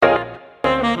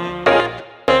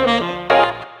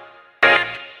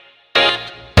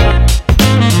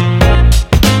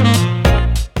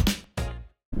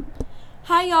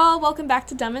y'all, welcome back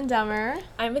to Dumb and Dumber.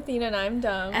 I'm Athena and I'm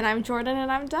dumb. And I'm Jordan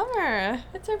and I'm dumber.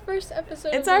 It's our first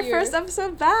episode It's our first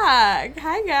episode back.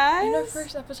 Hi guys. And our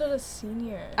first episode of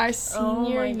senior. Our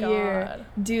senior year. God.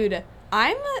 Dude,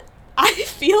 I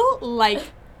feel like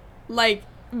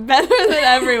better than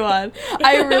everyone.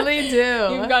 I really do.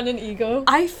 You've gotten an ego?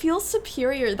 I feel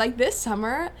superior. Like this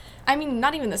summer, I mean,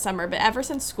 not even this summer, but ever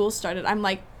since school started, I'm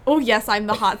like, oh yes, I'm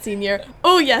the hot senior.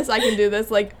 Oh yes, I can do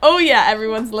this. Like, oh yeah,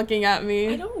 everyone's looking at me.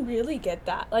 I don't really get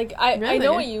that. Like, I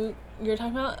know what you're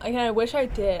talking about. Like, I wish I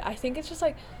did. I think it's just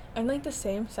like, I'm like the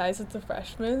same size as the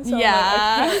freshmen, so yeah.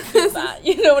 I'm like, I can't do that.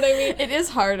 You know what I mean? It is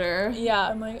harder. Yeah,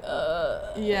 I'm like,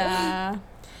 Yeah.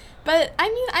 But, I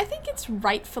mean, I think it's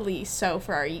rightfully so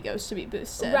for our egos to be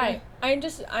boosted. Right.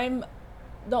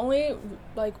 The only,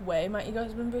 like, way my ego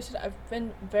has been boosted, I've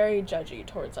been very judgy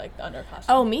towards, like, the underclassmen.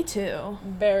 Oh, me too.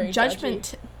 Very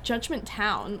Judgment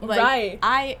town. Like,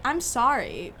 right. I'm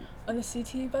sorry. On the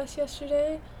CT bus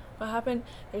yesterday, what happened,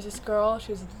 there's this girl,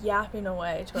 she was yapping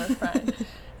away to her friend,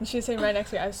 and she was sitting right next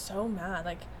to me. I was so mad,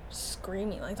 like,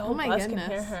 screaming, like, the whole bus can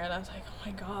hear her, and I was like, oh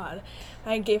my god.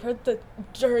 And I gave her the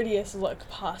dirtiest look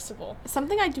possible.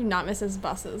 Something I do not miss is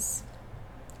buses.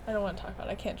 I don't want to talk about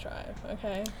it. I can't drive,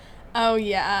 okay? Oh,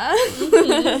 yeah.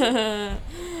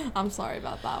 I'm sorry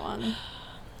about that one.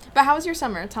 But how was your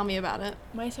summer? Tell me about it.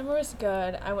 My summer was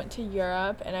good. I went to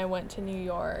Europe, and I went to New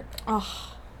York.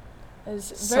 Oh, it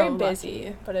was very so busy,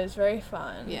 lucky. but it was very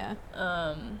fun. Yeah.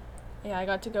 Yeah, I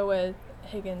got to go with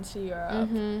Higgins to Europe.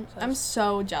 Mm-hmm. So I'm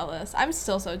so jealous. I'm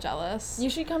still so jealous. You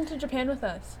should come to Japan with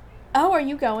us. Oh, are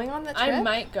you going on the trip? I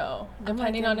might go,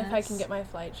 depending on if I can get my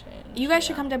flight changed. You guys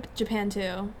should come to Japan,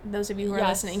 too, those of you who are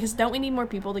listening, because don't we need more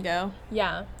people to go?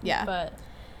 Yeah. Yeah. But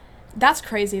that's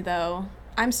crazy, though.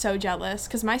 I'm so jealous,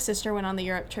 because my sister went on the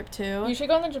Europe trip, too. You should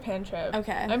go on the Japan trip.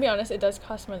 Okay. I'll be honest, it does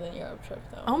cost more than the Europe trip,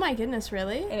 though. Oh, my goodness,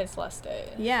 really? And it's less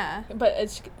days. Yeah. But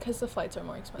it's because the flights are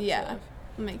more expensive. Yeah,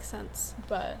 makes sense.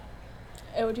 But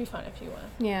it would be fun if you went.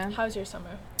 Yeah. How was your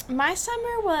summer? My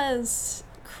summer was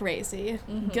crazy.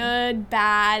 Mm-hmm. Good,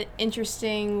 bad,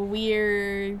 interesting,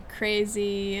 weird,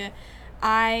 crazy.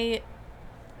 I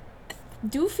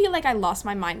do feel like I lost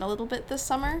my mind a little bit this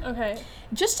summer. Okay.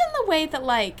 Just in the way that,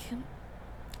 like,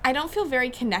 I don't feel very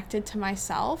connected to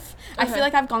myself. Okay. I feel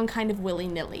like I've gone kind of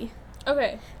willy-nilly.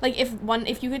 Okay. Like,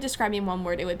 if you could describe me in one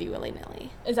word, it would be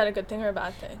willy-nilly. Is that a good thing or a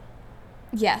bad thing?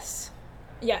 Yes.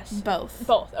 Yes. Both.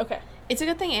 Both. Okay. It's a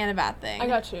good thing and a bad thing. I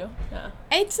got you. Yeah.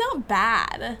 It's not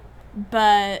bad,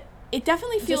 but it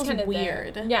definitely feels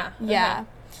weird. There. Yeah. Yeah. Okay.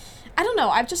 I don't know.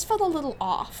 I've just felt a little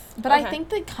off. But Okay. I think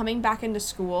that coming back into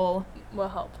school will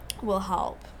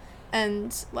help.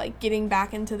 And, like, getting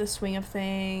back into the swing of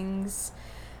things.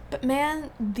 But,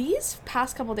 man, these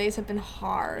past couple days have been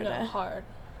hard. Yeah, hard.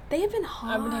 They have been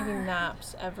hard. I've been taking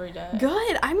naps every day.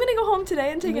 Good. I'm going to go home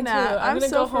today and take a nap. I'm going to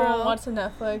so go home, watch some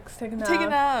Netflix, take a nap. Take a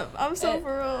nap. I'm so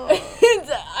for real.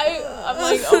 I'm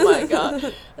like, oh my god.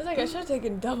 I was like, I should have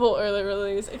taken double early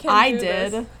release. I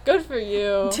did. This. Good for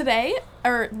you. Today,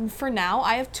 or for now,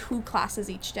 I have 2 classes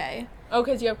each day. Oh,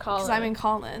 because you have Colin. Because I'm in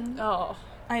Colin. Oh.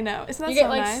 I know. Isn't that you get, so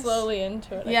like, nice? slowly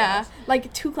into it, I Yeah. guess.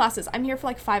 Like, 2 classes. I'm here for,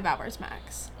 like, 5 hours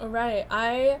max. Right.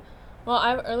 I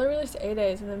have early release A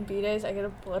days, and then B days I get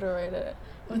obliterated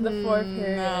with the 4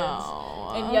 periods.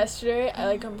 No. And yesterday, I,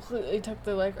 like, completely took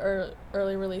the, like,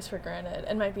 early release for granted.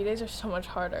 And my B days are so much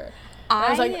harder. And I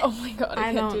was like, oh my god,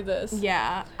 I can't do this.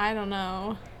 Yeah, I don't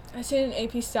know. I stayed in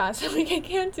AP stats. I'm like, I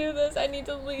can't do this. I need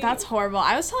to leave. That's horrible.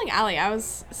 I was telling Allie, I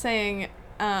was saying,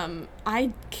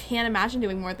 I can't imagine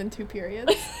doing more than 2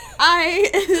 periods.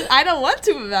 I don't want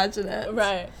to imagine it.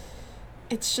 Right.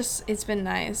 It's been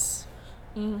nice.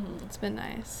 Mm-hmm. It's been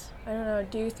nice. I don't know.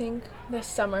 Do you think this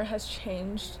summer has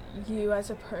changed you as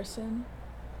a person?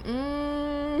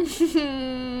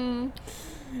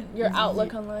 Your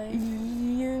outlook on life?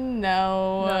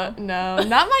 No. Not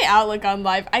my outlook on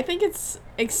life. I think it's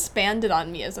expanded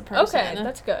on me as a person. Okay,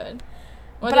 that's good.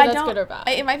 Whether but that's good or bad.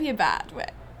 It might be a bad way.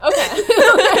 Okay.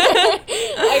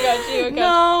 I got you.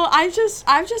 No,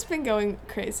 I've just been going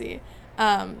crazy.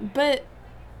 But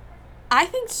I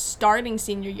think starting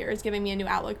senior year is giving me a new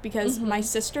outlook because my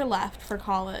sister left for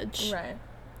college. Right.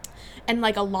 And,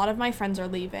 like, a lot of my friends are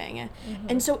leaving. Mm-hmm.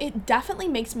 And so it definitely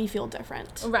makes me feel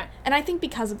different. Right. And I think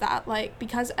because of that, like,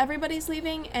 because everybody's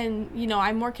leaving and, you know,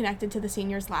 I'm more connected to the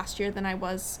seniors last year than I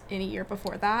was in a year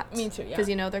before that. Me too, yeah. Because,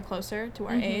 you know, they're closer to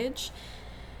our age.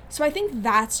 So I think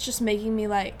that's just making me,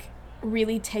 like,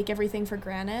 really take everything for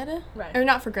granted. Right. Or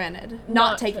not for granted.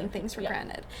 Not taking things for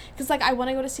granted. Because, like, I want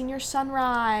to go to senior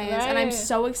sunrise. Right. And I'm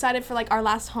so excited for, like, our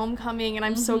last homecoming. And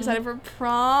I'm so excited for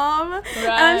prom. Right. And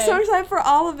I'm so excited for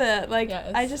all of it. Like,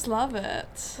 I just love it.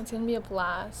 It's going to be a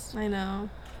blast. I know.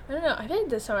 I don't know. I think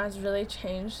this summer has really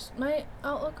changed my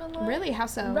outlook on life. Really? How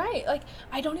so? Right. Like,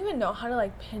 I don't even know how to,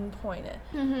 like, pinpoint it.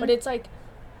 Mm-hmm. But it's, like,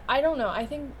 I don't know. I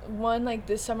think, one, like,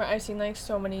 this summer I've seen, like,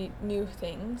 so many new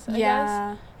things, I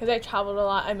guess. Because I traveled a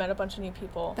lot. I met a bunch of new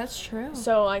people. That's true.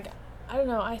 So, like, I don't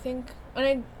know. I think, and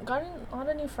I got a lot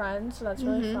of new friends, so that's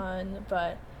really fun.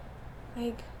 But,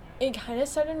 like, it kind of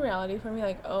set in reality for me,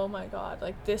 like, oh, my God.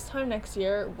 Like, this time next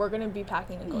year, we're going to be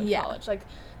packing and going to college. Like,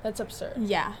 that's absurd.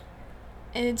 Yeah.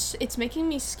 And it's making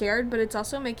me scared, but it's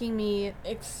also making me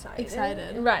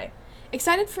excited. Right.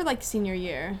 Excited for, like, senior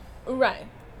year. Right.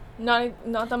 Not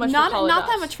that much for college Not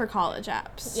that much for college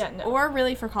apps. Yeah, no. Or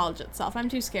really for college itself. I'm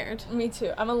too scared. Me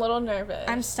too. I'm a little nervous.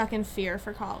 I'm stuck in fear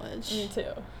for college. Me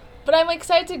too. But I'm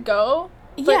excited to go.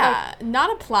 Yeah, like, not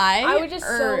apply. I would just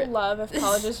so love if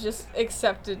colleges just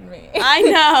accepted me. I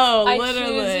know,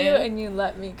 literally. I choose you and you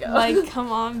let me go. Like,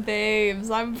 come on, babes,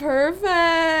 I'm perfect.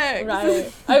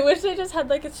 Right. I wish they just had,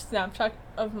 like, a snapshot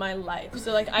of my life.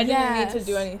 So, like, I didn't need to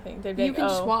do anything. They'd be you can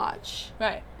just watch.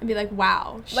 Right. And be like,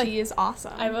 wow, like, she is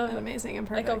awesome. I'm amazing and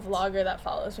perfect. Like a vlogger that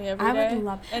follows me every day. I would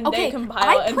love and they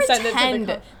compile and send it to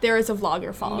the there is a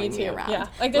vlogger following me around. Yeah.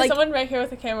 Like, there's someone right here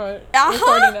with a camera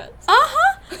recording it.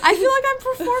 I feel like I'm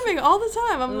performing all the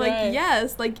time. I'm like,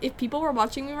 yes. Like, if people were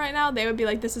watching me right now, they would be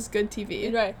like, this is good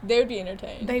TV. Right. They would be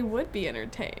entertained. They would be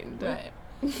entertained. Right.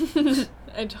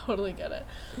 I totally get it.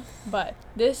 But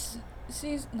this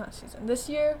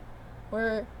year,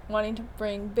 we're wanting to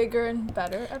bring bigger and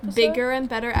better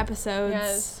episodes.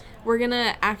 Yes. We're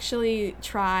gonna actually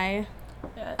try.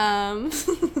 Yes.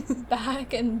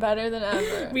 Back and better than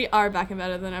ever. We are back and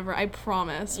better than ever, I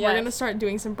promise. Yes. We're gonna start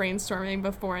doing some brainstorming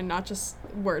before and not just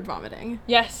word vomiting.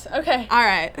 Yes, okay. All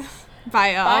right.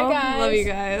 Bye, y'all. Bye, guys. Love you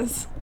guys.